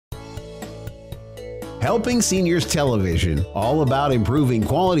Helping Seniors Television, all about improving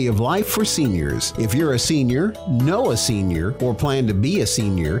quality of life for seniors. If you're a senior, know a senior, or plan to be a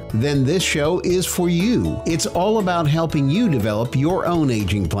senior, then this show is for you. It's all about helping you develop your own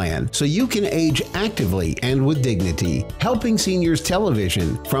aging plan so you can age actively and with dignity. Helping Seniors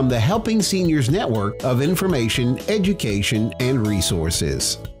Television from the Helping Seniors Network of information, education, and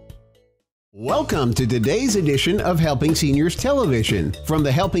resources. Welcome to today's edition of Helping Seniors Television from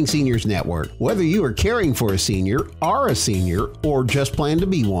the Helping Seniors Network. Whether you are caring for a senior, are a senior, or just plan to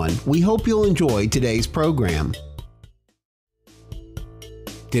be one, we hope you'll enjoy today's program.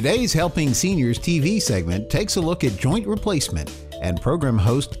 Today's Helping Seniors TV segment takes a look at joint replacement, and program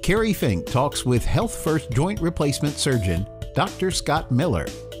host Kerry Fink talks with Health First Joint Replacement Surgeon Dr. Scott Miller.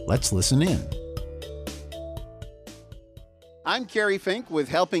 Let's listen in. I'm Kerry Fink with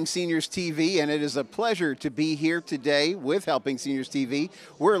Helping Seniors TV, and it is a pleasure to be here today with Helping Seniors TV.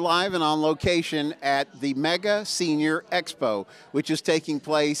 We're live and on location at the Mega Senior Expo, which is taking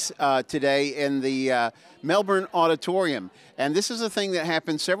place today in the Melbourne Auditorium. And this is a thing that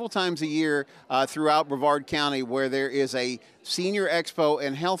happens several times a year throughout Brevard County, where there is a Senior Expo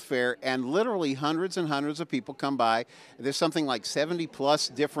and Health Fair, and literally hundreds and hundreds of people come by. There's something like 70 plus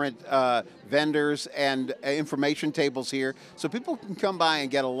different vendors and information tables here, so people can come by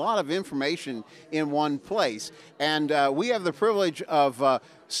and get a lot of information in one place. And we have the privilege of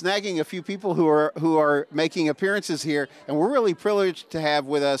snagging a few people who are making appearances here, and we're really privileged to have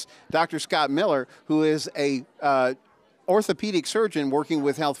with us Dr. Scott Miller, who is a orthopedic surgeon working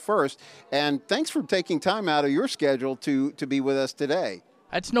with Health First. And thanks for taking time out of your schedule to be with us today.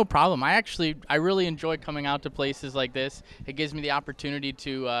 That's no problem. I really enjoy coming out to places like this. It gives me the opportunity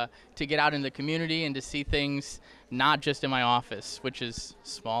to get out in the community and to see things not just in my office, which is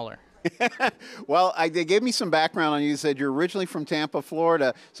smaller. Well, they gave me some background on you. You said you're originally from Tampa,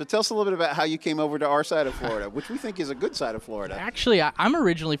 Florida. So tell us a little bit about how you came over to our side of Florida, which we think is a good side of Florida. Actually, I'm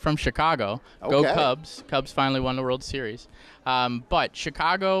originally from Chicago. Okay. Go Cubs. Cubs finally won the World Series. But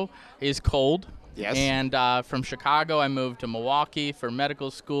Chicago is cold. Yes. And from Chicago, I moved to Milwaukee for medical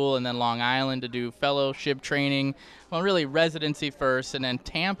school, and then Long Island to do fellowship training. Well, really residency first, and then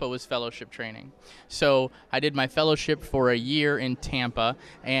Tampa was fellowship training. So I did my fellowship for a year in Tampa,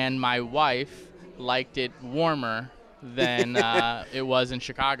 and my wife liked it warmer than it was in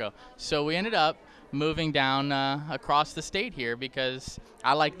Chicago. So we ended up moving down across the state here because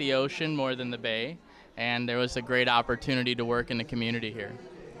I like the ocean more than the bay, and there was a great opportunity to work in the community here.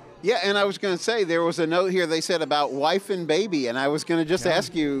 Yeah, and I was going to say, there was a note here they said about wife and baby, and I was going to just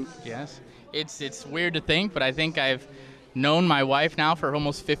ask you. Yes, it's weird to think, but I think I've known my wife now for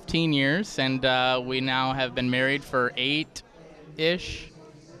almost 15 years, and we now have been married for 8-ish,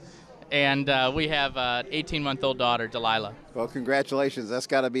 and we have an 18-month-old daughter, Delilah. Well, congratulations. That's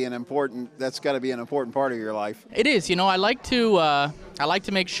got to be an important part of your life. It is. You know, I like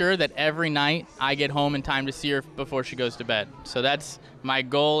to make sure that every night I get home in time to see her before she goes to bed. So that's my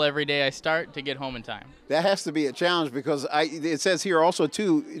goal every day I start, to get home in time. That has to be a challenge because it says here also,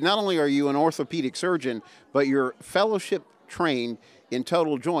 too, not only are you an orthopedic surgeon, but you're fellowship trained in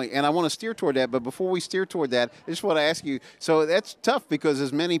total joint. And I want to steer toward that, but before we steer toward that, I just want to ask you, so that's tough because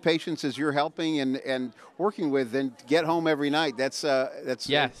as many patients as you're helping and working with, then get home every night, that's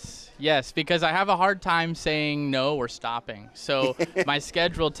Yes, because I have a hard time saying no or stopping. So my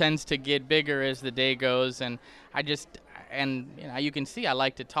schedule tends to get bigger as the day goes, and you can see I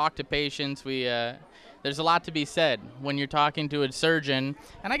like to talk to patients. There's a lot to be said when you're talking to a surgeon,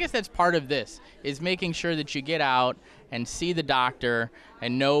 and I guess that's part of this, is making sure that you get out and see the doctor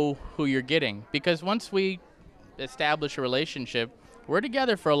and know who you're getting. Because once we establish a relationship, we're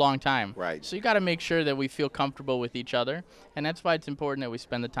together for a long time. Right. So you got to make sure that we feel comfortable with each other, and that's why it's important that we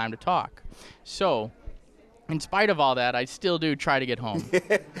spend the time to talk. So, in spite of all that, I still do try to get home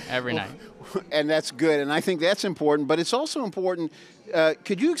every night. And that's good, and I think that's important, but it's also important.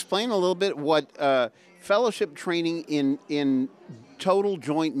 Could you explain a little bit what fellowship training in total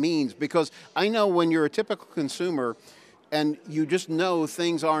joint means? Because I know when you're a typical consumer and you just know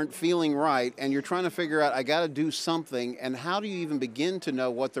things aren't feeling right and you're trying to figure out, I got to do something, and how do you even begin to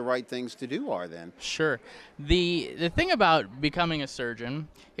know what the right things to do are then? Sure. The thing about becoming a surgeon,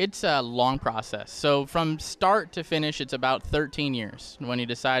 it's a long process. So from start to finish, it's about 13 years when you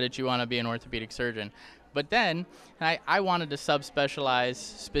decide that you want to be an orthopedic surgeon. But then I wanted to subspecialize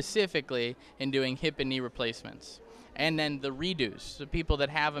specifically in doing hip and knee replacements. And then the redos, the people that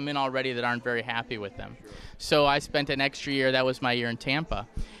have them in already that aren't very happy with them. So I spent an extra year. That was my year in Tampa.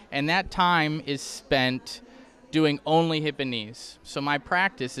 And that time is spent doing only hip and knees. So my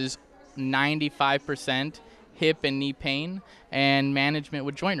practice is 95% hip and knee pain and management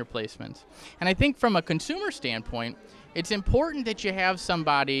with joint replacements. And I think from a consumer standpoint, it's important that you have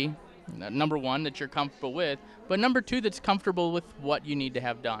somebody, number one, that you're comfortable with, but number two, that's comfortable with what you need to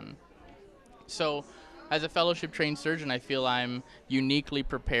have done. So as a fellowship trained surgeon, I feel I'm uniquely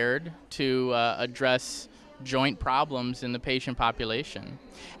prepared to address joint problems in the patient population.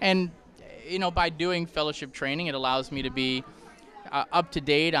 And by doing fellowship training, it allows me to be up to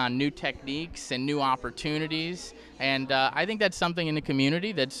date on new techniques and new opportunities. And I think that's something in the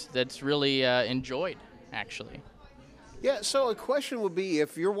community that's really enjoyed, actually. Yeah, so a question would be,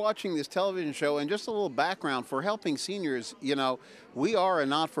 if you're watching this television show, and just a little background for Helping Seniors, we are a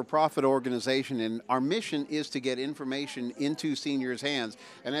not-for-profit organization, and our mission is to get information into seniors' hands.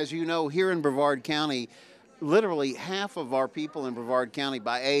 And as you know, here in Brevard County, literally half of our people in Brevard County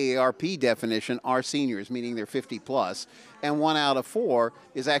by AARP definition are seniors, meaning they're 50 plus, and 1 out of 4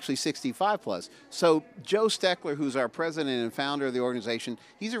 is actually 65 plus. So Joe Steckler, who's our president and founder of the organization,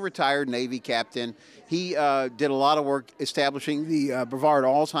 he's a retired Navy captain. He did a lot of work establishing the Brevard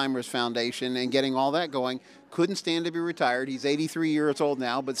Alzheimer's Foundation and getting all that going. Couldn't stand to be retired. He's 83 years old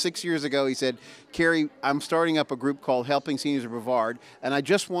now, but 6 years ago he said, Kerry, I'm starting up a group called Helping Seniors of Brevard, and I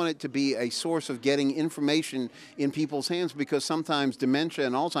just want it to be a source of getting information in people's hands, because sometimes dementia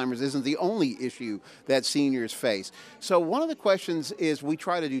and Alzheimer's isn't the only issue that seniors face. So one of the questions is, we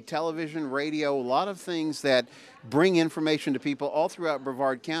try to do television, radio, a lot of things that bring information to people all throughout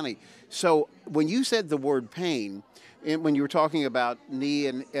Brevard County. So when you said the word pain, and when you were talking about knee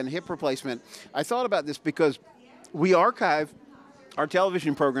and hip replacement, I thought about this because we archive our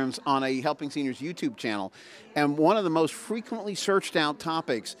television programs on a Helping Seniors YouTube channel, and one of the most frequently searched out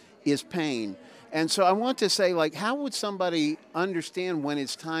topics is pain. And so I want to say, how would somebody understand when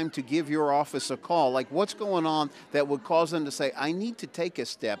it's time to give your office a call? What's going on that would cause them to say, I need to take a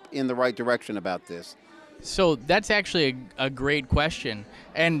step in the right direction about this? So that's actually a great question.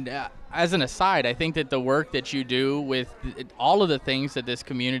 And as an aside, I think that the work that you do with all of the things that this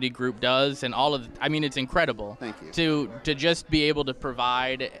community group does, and it's incredible. Thank you. To just be able to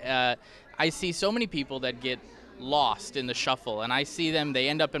provide. I see so many people that get lost in the shuffle, and I see them, they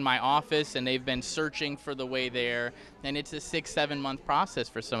end up in my office and they've been searching for the way there, and it's a 6-7 month process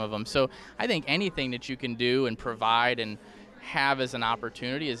for some of them. So I think anything that you can do and provide and have as an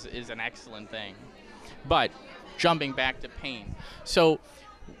opportunity is an excellent thing. But jumping back to pain. So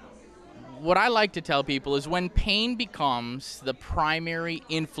what I like to tell people is, when pain becomes the primary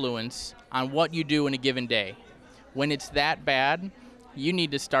influence on what you do in a given day, when it's that bad, you need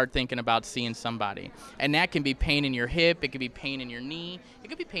to start thinking about seeing somebody. And that can be pain in your hip, it could be pain in your knee, it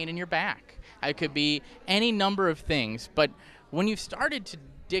could be pain in your back. It could be any number of things. But when you've started to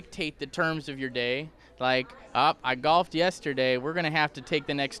dictate the terms of your day, I golfed yesterday, we're going to have to take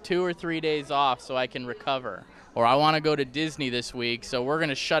the next 2 or 3 days off so I can recover. Or I want to go to Disney this week, so we're going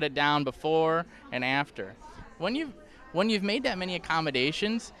to shut it down before and after. When you've made that many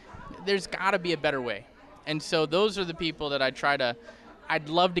accommodations, there's got to be a better way. And so those are the people that I'd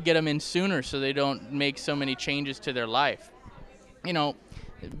love to get them in sooner so they don't make so many changes to their life.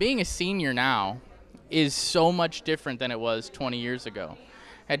 Being a senior now is so much different than it was 20 years ago.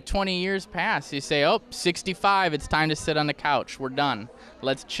 At 20 years past, you say, 65, it's time to sit on the couch. We're done.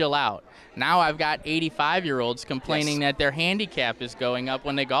 Let's chill out. Now I've got 85-year-olds complaining that their handicap is going up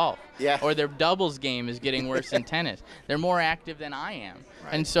when they golf. Yeah. Or their doubles game is getting worse in tennis. They're more active than I am.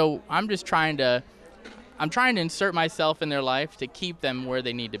 Right. And so I'm trying to insert myself in their life to keep them where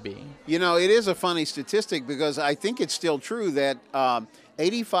they need to be. It is a funny statistic, because I think it's still true that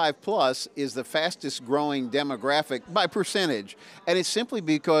 85 plus is the fastest growing demographic by percentage. And it's simply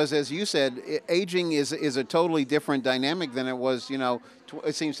because, as you said, aging is a totally different dynamic than it was,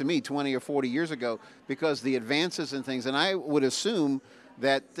 it seems to me 20 or 40 years ago, because the advances and things. And I would assume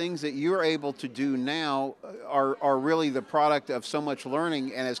that things that you're able to do now are really the product of so much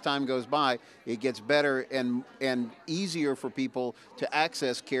learning, and as time goes by, it gets better and easier for people to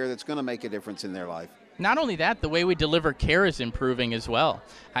access care that's going to make a difference in their life. Not only that, the way we deliver care is improving as well.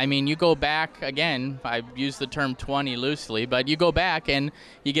 You go back, again, I use the term 20 loosely, but you go back and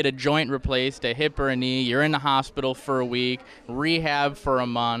you get a joint replaced, a hip or a knee, you're in the hospital for a week, rehab for a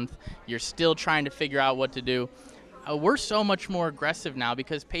month, you're still trying to figure out what to do. We're so much more aggressive now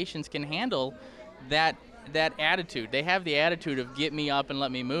because patients can handle that attitude. They have the attitude of get me up and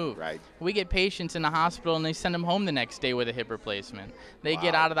let me move. Right. We get patients in the hospital and they send them home the next day with a hip replacement. They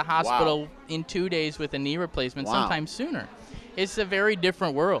get out of the hospital in 2 days with a knee replacement, sometimes sooner. It's a very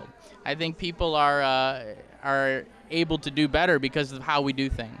different world. I think people are able to do better because of how we do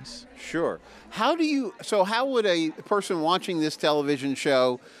things. Sure. How would a person watching this television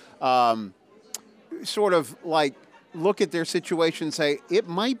show sort of like look at their situation and say, it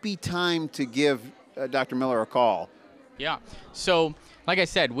might be time to give Dr. Miller a call? Yeah. So, like I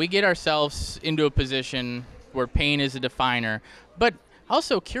said, we get ourselves into a position where pain is a definer, but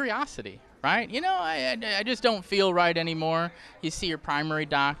also curiosity, right? You know, I just don't feel right anymore. You see your primary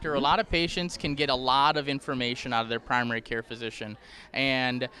doctor. A lot of patients can get a lot of information out of their primary care physician,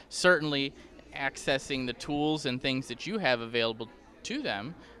 and certainly accessing the tools and things that you have available to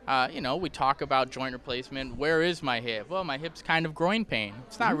them. You know, we talk about joint replacement. Where is my hip? Well, my hip's kind of groin pain.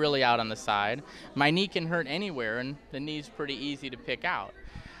 It's not really out on the side. My knee can hurt anywhere, and the knee's pretty easy to pick out.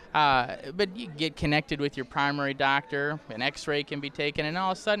 But you get connected with your primary doctor, an x-ray can be taken, and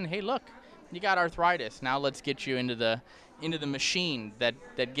all of a sudden, hey, look, you got arthritis. Now let's get you into the machine that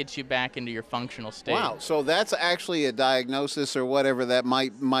gets you back into your functional state. Wow, so that's actually a diagnosis or whatever that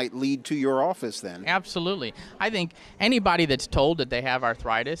might lead to your office then. Absolutely. I think anybody that's told that they have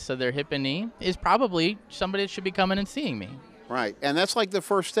arthritis of their hip and knee is probably somebody that should be coming and seeing me. Right, and that's like the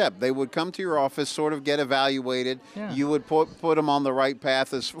first step. They would come to your office, sort of get evaluated. Yeah. You would put them on the right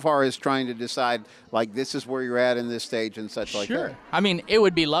path as far as trying to decide, like, this is where you're at in this stage and such like that. Sure. I mean, it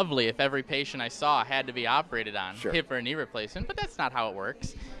would be lovely if every patient I saw had to be operated on, Sure. hip or knee replacement, but that's not how it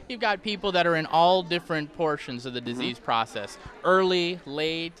works. You've got people that are in all different portions of the disease process, early,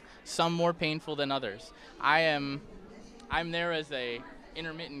 late, some more painful than others. I'm there as a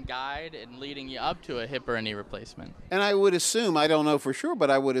intermittent guide and leading you up to a hip or a knee replacement. And I would assume, I don't know for sure,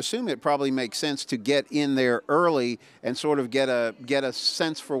 but I would assume it probably makes sense to get in there early and sort of get a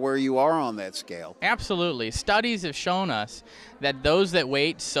sense for where you are on that scale. Absolutely. Studies have shown us that those that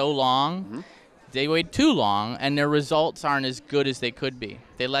wait so long, they wait too long, and their results aren't as good as they could be.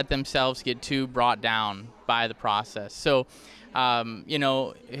 They let themselves get too brought down by the process. So, you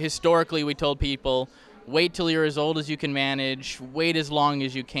know, historically we told people, wait till you're as old as you can manage, wait as long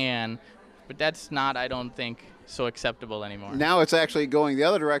as you can, but that's not, I don't think, so acceptable anymore. Now it's actually going the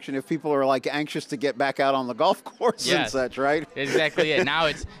other direction if people are like anxious to get back out on the golf course and such, right? Exactly it. Now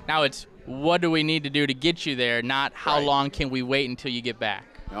it's what do we need to do to get you there, not how Right. long can we wait until you get back.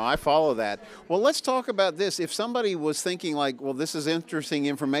 No, I follow that. Well, let's talk about this. If somebody was thinking like, well, this is interesting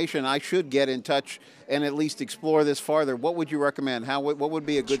information, I should get in touch and at least explore this farther, what would you recommend? What would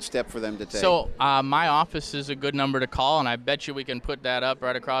be a good step for them to take? So my office is a good number to call, and I bet you we can put that up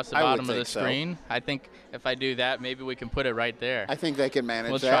right across the bottom of the screen. I think if I do that, maybe we can put it right there. I think they can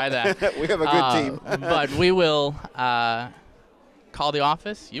manage that. We'll try that. We have a good team. But we will call the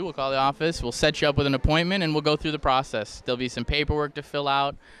office. You will call the office. We'll set you up with an appointment, and we'll go through the process. There'll be some paperwork to fill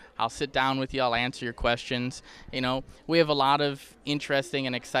out. I'll sit down with you. I'll answer your questions. You know, we have a lot of interesting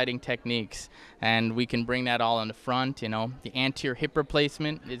and exciting techniques, and we can bring that all in the front. You know, the anterior hip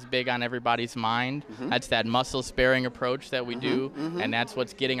replacement is big on everybody's mind. That's that muscle sparing approach that we do, and that's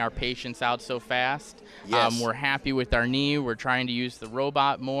what's getting our patients out so fast. Yes. We're happy with our knee. We're trying to use the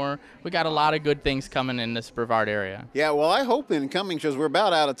robot more. We got a lot of good things coming in this Brevard area. Yeah, well, I hope in coming shows, we're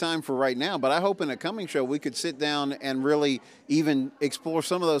about out of time for right now, but I hope in a coming show we could sit down and really even explore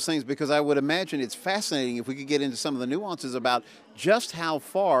some of those things, because I would imagine it's fascinating if we could get into some of the nuances about just how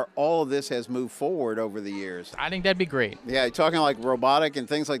far all of this has moved forward over the years. I think that'd be great. Yeah, talking like robotic and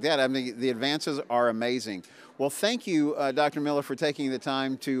things like that. I mean, the advances are amazing. Well, thank you, Dr. Miller, for taking the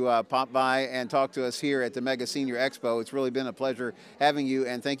time to pop by and talk to us here at the Mega Senior Expo. It's really been a pleasure having you,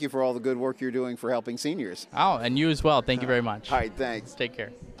 and thank you for all the good work you're doing for helping seniors. Oh, and you as well. Thank you very much. All right, thanks. Take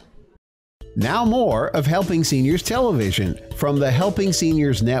care. Now more of Helping Seniors Television from the Helping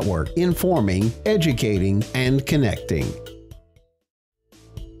Seniors Network, informing, educating, and connecting.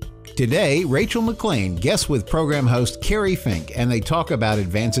 Today, Rachel McLain guests with program host Kerry Fink, and they talk about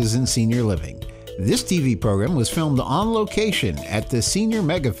advances in senior living. This TV program was filmed on location at the Senior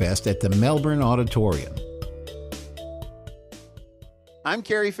Mega Fest at the Melbourne Auditorium. I'm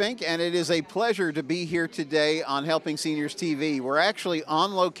Kerry Fink, and it is a pleasure to be here today on Helping Seniors TV. We're actually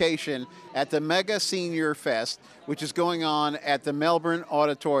on location at the Mega Senior Fest, which is going on at the Melbourne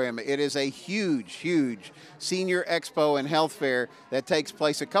Auditorium. It is a huge, huge senior expo and health fair that takes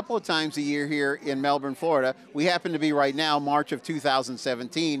place a couple of times a year here in Melbourne, Florida. We happen to be right now, March of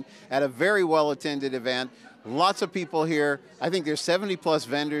 2017, at a very well-attended event. Lots of people here. I think there's 70-plus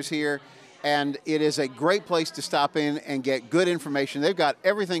vendors here. And it is a great place to stop in and get good information. They've got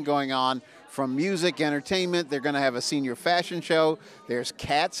everything going on from music, entertainment. They're going to have a senior fashion show. There's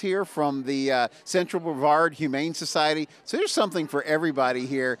cats here from the Central Brevard Humane Society. So there's something for everybody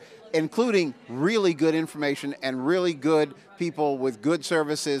here, including really good information and really good people with good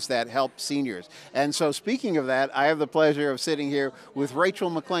services that help seniors. And so speaking of that, I have the pleasure of sitting here with Rachel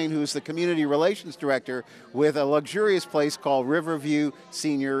McLain, who's the Community Relations Director with a luxurious place called Riverview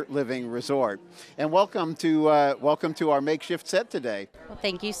Senior Living Resort. And welcome to our makeshift set today. Well,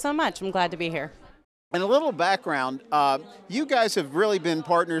 thank you so much. I'm glad to be here. And a little background, you guys have really been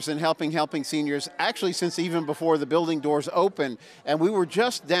partners in helping seniors actually since even before the building doors open. And we were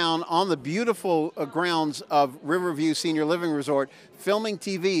just down on the beautiful grounds of Riverview Senior Living Resort filming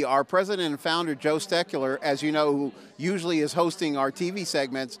TV. Our president and founder, Joe Steckler, as you know, who usually is hosting our TV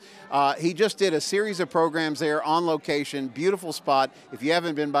segments, he just did a series of programs there on location, beautiful spot. If you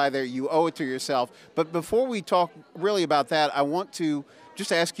haven't been by there, you owe it to yourself. But before we talk really about that, I want to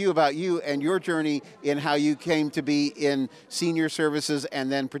just ask you about you and your journey in how you came to be in senior services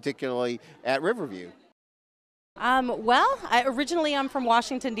and then particularly at Riverview. Originally I'm from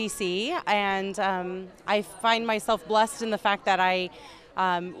Washington, D.C., and I find myself blessed in the fact that I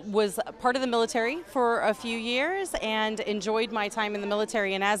was part of the military for a few years and enjoyed my time in the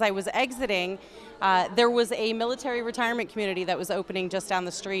military. And as I was exiting, there was a military retirement community that was opening just down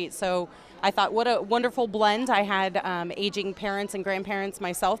the street. So I thought, what a wonderful blend. I had aging parents and grandparents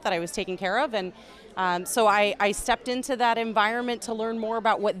myself that I was taking care of. And so I stepped into that environment to learn more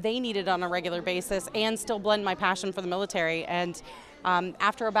about what they needed on a regular basis and still blend my passion for the military. And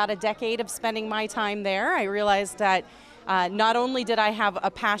after about a decade of spending my time there, I realized that not only did I have a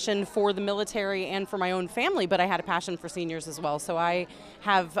passion for the military and for my own family, but I had a passion for seniors as well. So I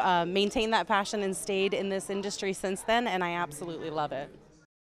have maintained that passion and stayed in this industry since then, and I absolutely love it.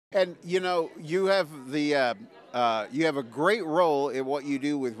 And you know, you have you have a great role in what you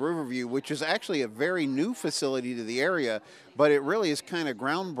do with Riverview, which is actually a very new facility to the area, but it really is kind of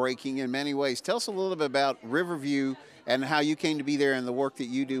groundbreaking in many ways. Tell us a little bit about Riverview and how you came to be there and the work that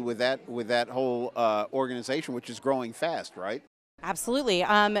you do with that whole organization, which is growing fast, right? Absolutely.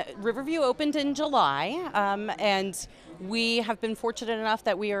 Riverview opened in July, and we have been fortunate enough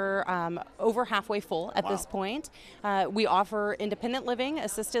that we are over halfway full at this point. We offer independent living,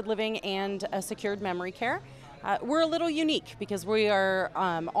 assisted living, and secured memory care. We're a little unique because we are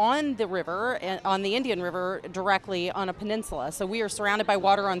on the river, on the Indian River, directly on a peninsula. So we are surrounded by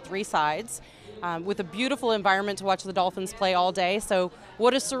water on three sides. With a beautiful environment to watch the dolphins play all day. So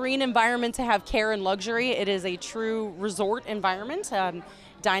what a serene environment to have care and luxury. It is a true resort environment,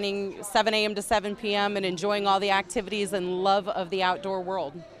 dining 7 a.m. to 7 p.m. and enjoying all the activities and love of the outdoor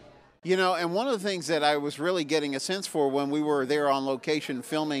world. You know, and one of the things that I was really getting a sense for when we were there on location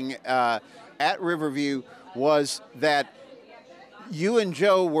filming at Riverview was that you and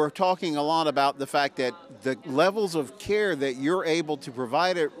Joe were talking a lot about the fact that the levels of care that you're able to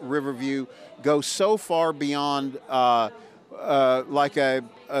provide at Riverview go so far beyond like a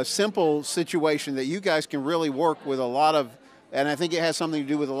simple situation that you guys can really work with a lot of, and I think it has something to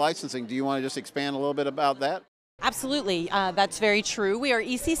do with the licensing. Do you want to just expand a little bit about that? Absolutely. That's very true. We are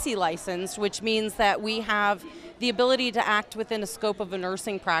ECC licensed, which means that we have the ability to act within a scope of a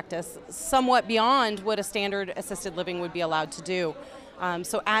nursing practice, somewhat beyond what a standard assisted living would be allowed to do.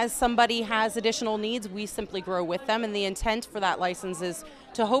 So as somebody has additional needs, we simply grow with them, and the intent for that license is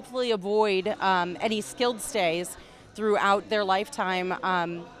to hopefully avoid any skilled stays throughout their lifetime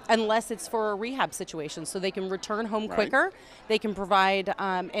unless it's for a rehab situation, so they can return home quicker, they can provide,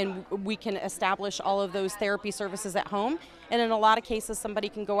 and we can establish all of those therapy services at home, and in a lot of cases somebody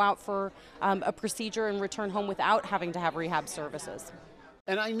can go out for a procedure and return home without having to have rehab services.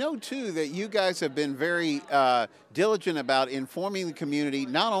 And I know, too, that you guys have been very diligent about informing the community,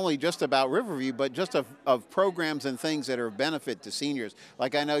 not only just about Riverview, but just of programs and things that are of benefit to seniors.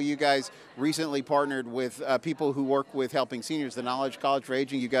 Like I know you guys recently partnered with people who work with helping seniors, the Knowledge College for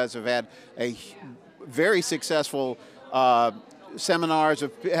Aging. You guys have had a very successful seminars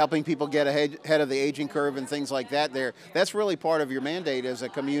of helping people get ahead of the aging curve and things like that there. That's really part of your mandate as a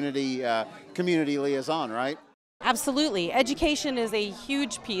community liaison, right? Absolutely. Education is a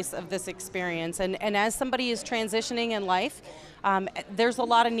huge piece of this experience, and as somebody is transitioning in life, there's a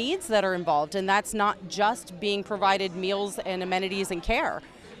lot of needs that are involved, and that's not just being provided meals and amenities and care.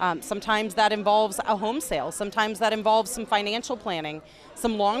 Sometimes that involves a home sale, sometimes that involves some financial planning,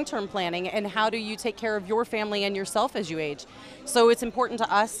 some long-term planning, and how do you take care of your family and yourself as you age. So it's important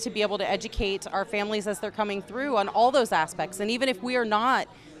to us to be able to educate our families as they're coming through on all those aspects, and even if we are not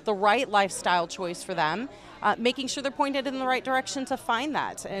the right lifestyle choice for them, making sure they're pointed in the right direction to find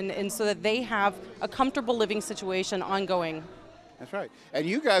that, and so that they have a comfortable living situation ongoing. That's right. And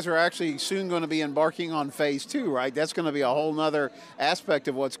you guys are actually soon going to be embarking on phase 2, right? That's going to be a whole nother aspect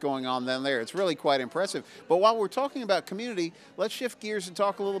of what's going on then there. It's really quite impressive. But while we're talking about community, let's shift gears and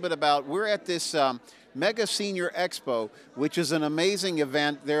talk a little bit about, we're at this Mega Senior Expo, which is an amazing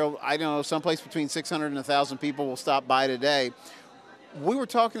event. There, I don't know, someplace between 600 and 1,000 people will stop by today. We were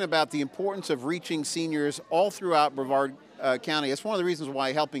talking about the importance of reaching seniors all throughout Brevard County. It's one of the reasons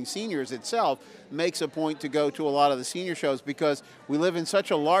why Helping Seniors itself makes a point to go to a lot of the senior shows, because we live in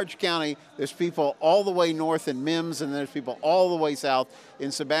such a large county. There's people all the way north in Mims, and there's people all the way south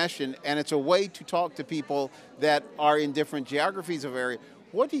in Sebastian, and it's a way to talk to people that are in different geographies of area.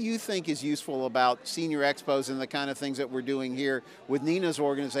 What do you think is useful about senior expos and the kind of things that we're doing here with Nina's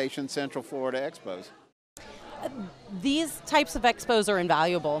organization, Central Florida Expos? These types of expos are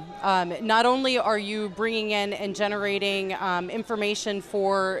invaluable. Not only are you bringing in and generating information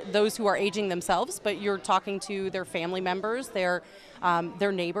for those who are aging themselves, but you're talking to their family members, their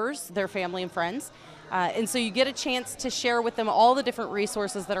neighbors, their family and friends. And so you get a chance to share with them all the different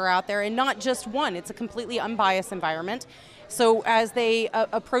resources that are out there, and not just one. It's a completely unbiased environment. So as they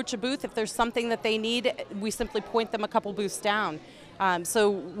approach a booth, if there's something that they need, we simply point them a couple booths down. So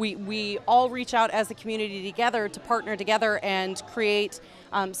we all reach out as a community together to partner together and create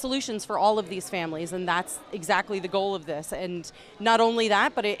solutions for all of these families, and that's exactly the goal of this. And not only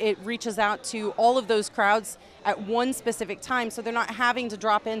that, but it reaches out to all of those crowds at one specific time, so they're not having to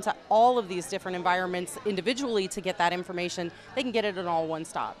drop into all of these different environments individually to get that information. They can get it in all one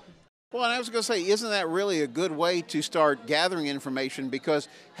stop. Well, and I was going to say, isn't that really a good way to start gathering information? Because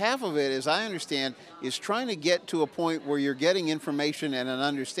half of it, as I understand, is trying to get to a point where you're getting information and an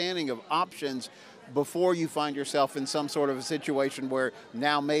understanding of options before you find yourself in some sort of a situation where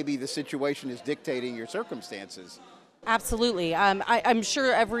now maybe the situation is dictating your circumstances. Absolutely. I'm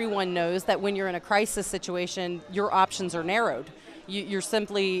sure everyone knows that when you're in a crisis situation, your options are narrowed. You're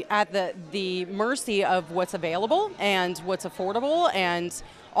simply at the mercy of what's available and what's affordable, and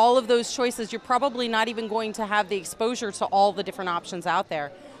all of those choices. You're probably not even going to have the exposure to all the different options out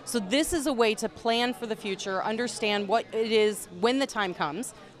there. So this is a way to plan for the future, understand what it is when the time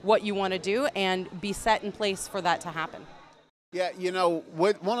comes, what you want to do, and be set in place for that to happen. Yeah, you know,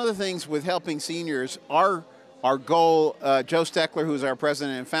 one of the things with Helping Seniors, our goal, Joe Steckler, who's our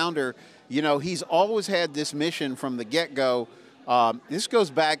president and founder, you know, he's always had this mission from the get-go. This goes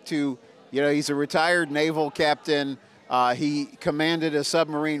back to, you know, he's a retired naval captain. He commanded a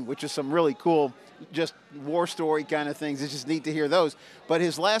submarine, which is some really cool, just war story kind of things. It's just neat to hear those. But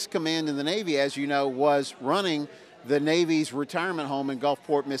his last command in the Navy, as you know, was running the Navy's retirement home in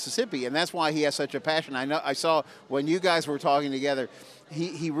Gulfport, Mississippi. And that's why he has such a passion. I saw when you guys were talking together,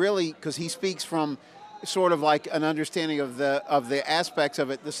 he really, because he speaks from sort of like an understanding of the aspects of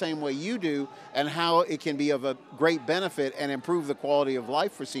it the same way you do, and how it can be of a great benefit and improve the quality of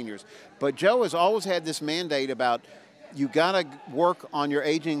life for seniors. But Joe has always had this mandate about, you got to work on your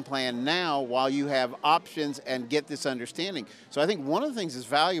aging plan now while you have options and get this understanding. So I think one of the things that's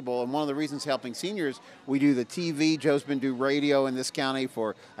valuable, and one of the reasons Helping Seniors, we do the TV. Joe's been doing radio in this county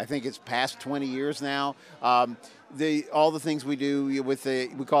for, I think it's past 20 years now. All the things we do with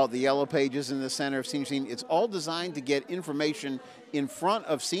we call it the Yellow Pages in the Center of Senior Scene, it's all designed to get information in front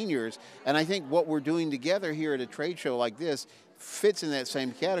of seniors. And I think what we're doing together here at a trade show like this fits in that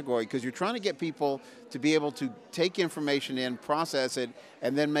same category, because you're trying to get people to be able to take information in, process it,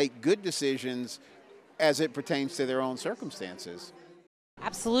 and then make good decisions as it pertains to their own circumstances.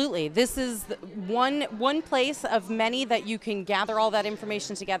 Absolutely. This is one place of many that you can gather all that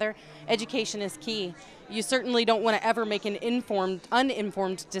information together. Education is key. You certainly don't want to ever make an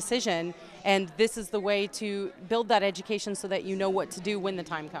uninformed decision, and this is the way to build that education so that you know what to do when the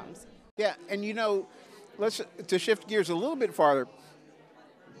time comes. Yeah, and you know, to shift gears a little bit farther,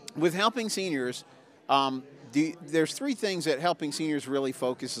 with Helping Seniors, there's three things that Helping Seniors really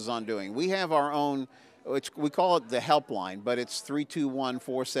focuses on doing. We have our own, we call it the helpline, but it's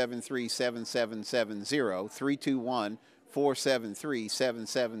 321-473-7770,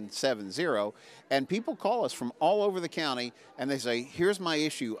 321-473-7770, and people call us from all over the county, and they say, here's my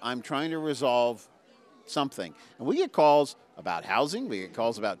issue, I'm trying to resolve something. And we get calls about housing, we get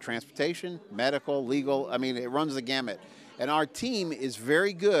calls about transportation, medical, legal, I mean, it runs the gamut. And our team is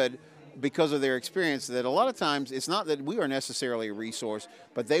very good, because of their experience, that a lot of times it's not that we are necessarily a resource,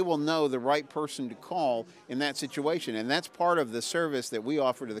 but they will know the right person to call in that situation. And that's part of the service that we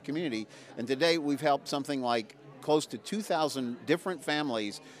offer to the community. And today we've helped something like close to 2,000 different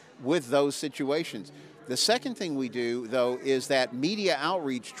families with those situations. The second thing we do, though, is that media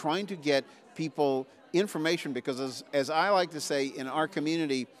outreach, trying to get people information, because as I like to say, in our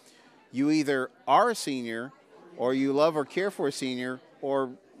community, you either are a senior or you love or care for a senior,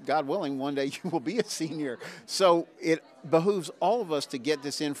 or God willing, one day you will be a senior. So it behooves all of us to get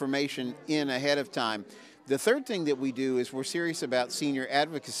this information in ahead of time. The third thing that we do is we're serious about senior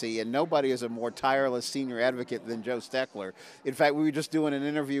advocacy, and nobody is a more tireless senior advocate than Joe Steckler. In fact, we were just doing an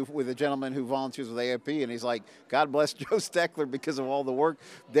interview with a gentleman who volunteers with AFP, and he's like, God bless Joe Steckler because of all the work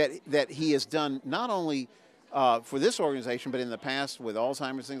that he has done, not only for this organization, but in the past with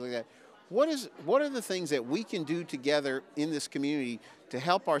Alzheimer's, things like that. What are the things that we can do together in this community to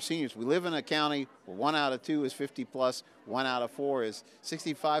help our seniors? We live in a county where 1 out of 2 is 50 plus, 1 out of 4 is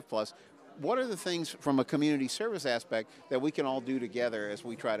 65 plus. What are the things from a community service aspect that we can all do together as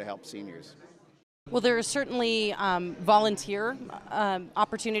we try to help seniors? Well, there are certainly volunteer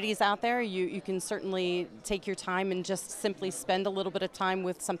opportunities out there. You can certainly take your time and just simply spend a little bit of time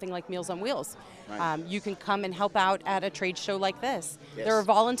with something like Meals on Wheels. Right. You can come and help out at a trade show like this. Yes. There are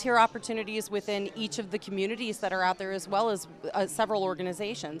volunteer opportunities within each of the communities that are out there, as well as several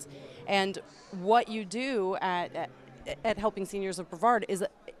organizations. And what you do at Helping Seniors of Brevard is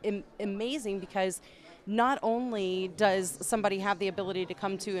amazing, because not only does somebody have the ability to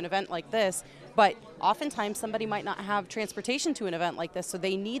come to an event like this, but oftentimes somebody might not have transportation to an event like this, so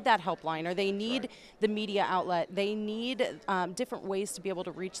they need that helpline, or they need the media outlet. They need different ways to be able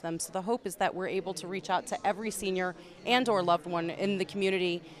to reach them. So the hope is that we're able to reach out to every senior and or loved one in the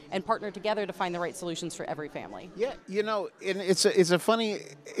community and partner together to find the right solutions for every family. Yeah, you know, and it's a funny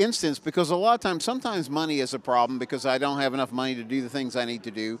instance, because a lot of times, sometimes money is a problem because I don't have enough money to do the things I need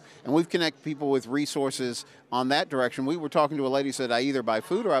to do, and we've connected people with resources on that direction. We were talking to a lady who said, I either buy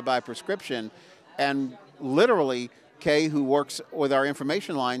food or I buy prescription, and literally, Kay, who works with our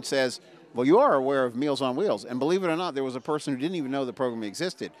information line, says, well, you are aware of Meals on Wheels. And believe it or not, there was a person who didn't even know the program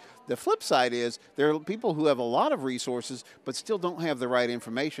existed. The flip side is there are people who have a lot of resources but still don't have the right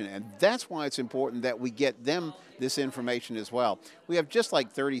information. And that's why it's important that we get them this information as well. We have just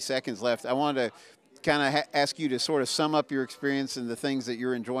like 30 seconds left. I wanted to kind of ask you to sort of sum up your experience and the things that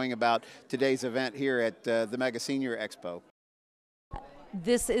you're enjoying about today's event here at the Mega Senior Expo.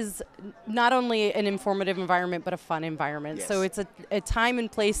 This is not only an informative environment, but a fun environment. Yes. So it's a time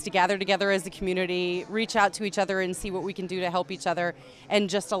and place to gather together as a community, reach out to each other and see what we can do to help each other, and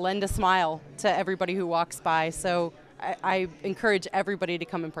just to lend a smile to everybody who walks by. So I encourage everybody to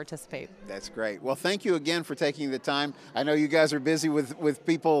come and participate. That's great. Well, thank you again for taking the time. I know you guys are busy with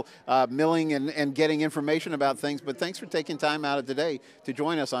people milling and getting information about things, but thanks for taking time out of today to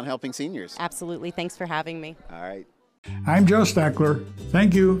join us on Helping Seniors. Absolutely. Thanks for having me. All right. I'm Joe Steckler.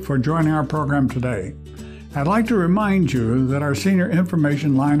 Thank you for joining our program today. I'd like to remind you that our senior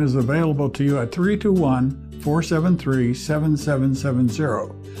information line is available to you at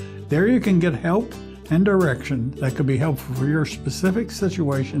 321-473-7770. There you can get help and direction that could be helpful for your specific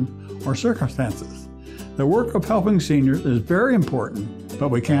situation or circumstances. The work of helping seniors is very important, but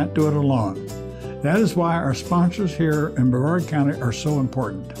we can't do it alone. That is why our sponsors here in Brevard County are so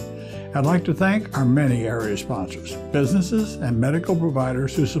important. I'd like to thank our many area sponsors, businesses and medical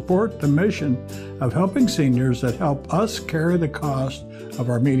providers who support the mission of helping seniors that help us carry the cost of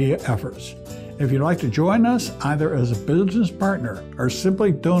our media efforts. If you'd like to join us either as a business partner or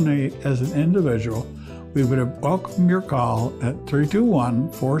simply donate as an individual, we would welcome your call at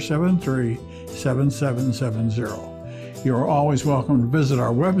 321-473-7770. You are always welcome to visit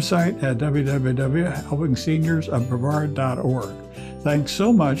our website at www.helpingseniorsofbrevard.org. Thanks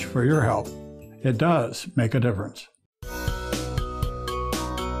so much for your help. It does make a difference.